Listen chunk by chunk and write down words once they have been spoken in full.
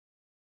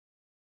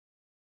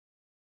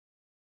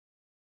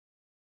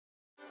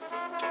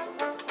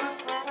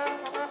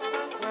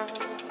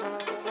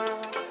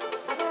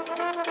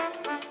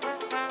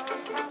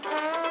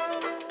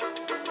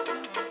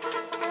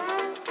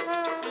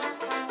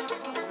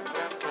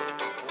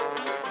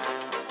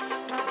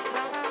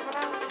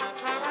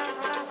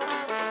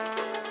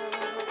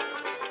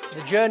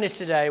The journey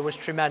today was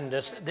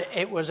tremendous.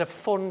 It was a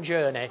fun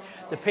journey.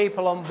 The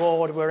people on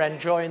board were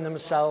enjoying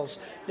themselves.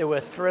 They were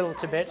thrilled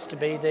to bits to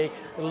be the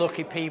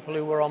lucky people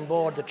who were on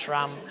board the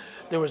tram.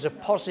 There was a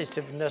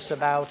positiveness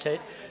about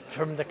it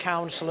from the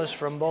councillors,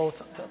 from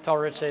both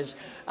authorities,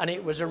 and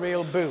it was a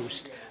real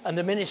boost. And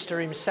the minister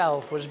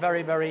himself was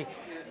very, very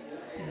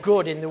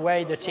good in the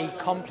way that he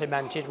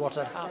complimented what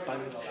had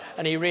happened,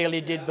 and he really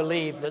did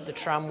believe that the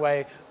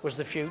tramway was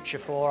the future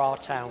for our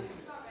town.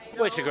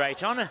 Well, it's a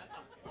great honour.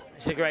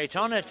 It's a great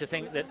honour to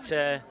think that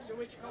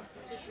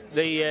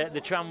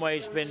the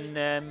tramway's been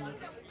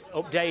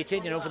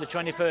updated, you know, for the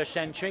 21st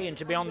century, and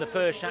to be on the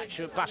first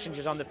actual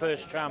passengers on the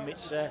first tram.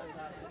 It's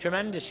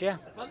tremendous, yeah,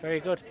 very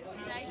good.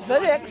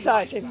 Very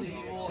exciting.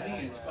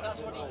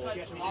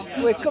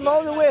 We've come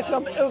all the way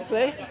from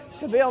Ilkley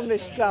to be on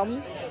this tram,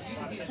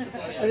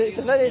 and it's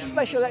a very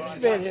special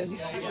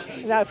experience,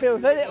 and I feel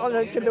very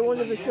honoured to be one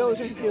of the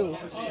chosen few.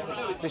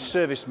 This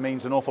service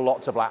means an awful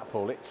lot to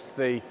Blackpool. It's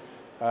the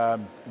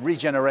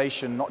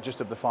regeneration not just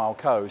of the Fylde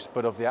coast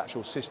but of the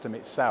actual system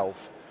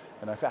itself.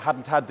 And if it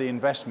hadn't had the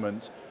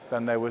investment,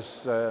 then there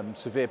was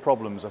severe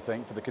problems, I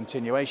think, for the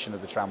continuation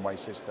of the tramway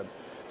system.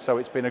 So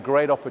it's been a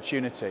great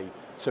opportunity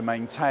to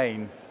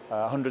maintain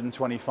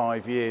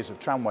 125 years of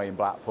tramway in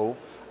Blackpool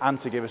and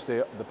to give us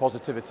the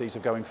positivities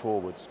of going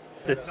forwards.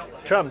 The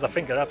trams, I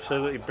think, are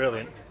absolutely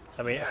brilliant.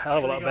 I mean, a hell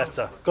of a lot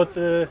better. Good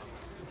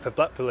for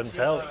Blackpool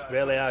themselves,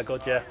 really are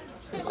good, yeah.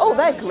 Oh,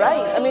 they're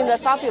great. I mean, they're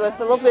fabulous.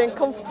 They're lovely and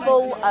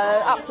comfortable,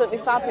 absolutely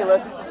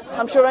fabulous.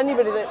 I'm sure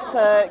anybody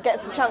that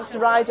gets the chance to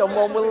ride on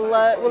one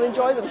will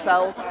enjoy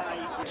themselves.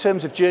 In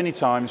terms of journey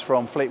times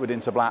from Fleetwood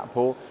into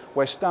Blackpool,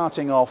 we're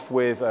starting off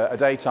with a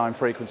daytime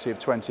frequency of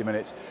 20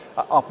 minutes.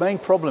 Our main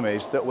problem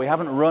is that we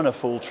haven't run a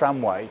full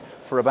tramway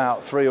for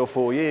about 3 or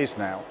 4 years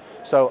now.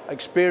 So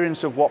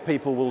experience of what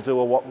people will do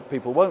or what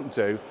people won't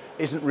do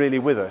isn't really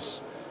with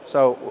us.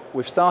 So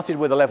we've started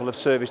with a level of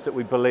service that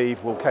we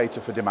believe will cater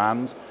for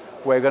demand.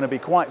 We're going to be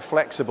quite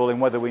flexible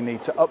in whether we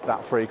need to up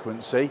that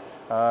frequency.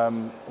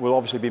 We'll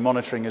obviously be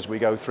monitoring as we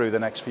go through the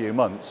next few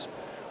months.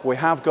 We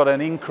have got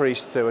an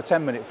increase to a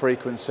 10-minute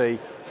frequency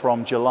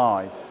from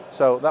July.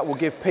 So that will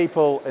give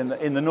people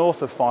in the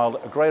north of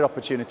Fylde a great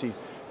opportunity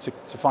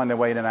to find their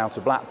way in and out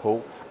of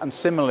Blackpool. And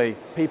similarly,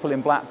 people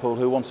in Blackpool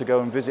who want to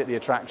go and visit the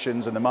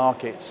attractions and the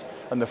markets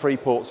and the free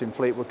ports in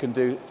Fleetwood can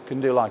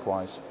do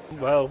likewise.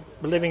 Well,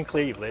 we live in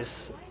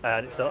Cleveleys,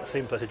 and it's a lot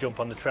simpler to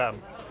jump on the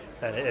tram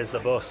than it is the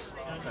bus,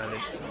 and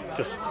it's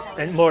just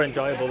more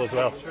enjoyable as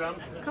well.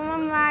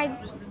 Come and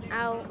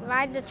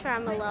ride the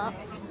tram a lot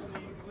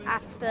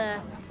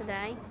after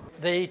today.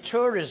 The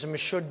tourism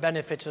should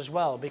benefit as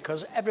well,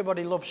 because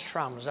everybody loves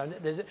trams, and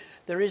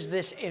there is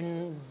this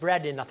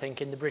inbred in, I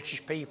think, in the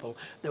British people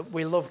that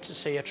we love to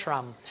see a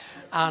tram,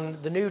 and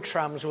the new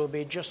trams will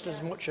be just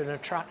as much an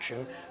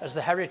attraction as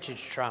the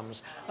heritage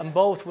trams, and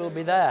both will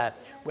be there.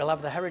 We'll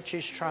have the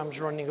heritage trams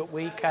running at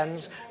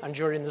weekends and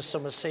during the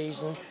summer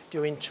season,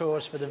 doing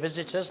tours for the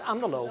visitors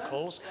and the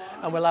locals,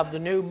 and we'll have the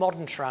new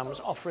modern trams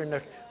offering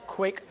a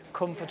quick,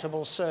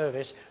 comfortable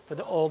service for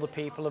all the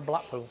people of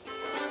Blackpool.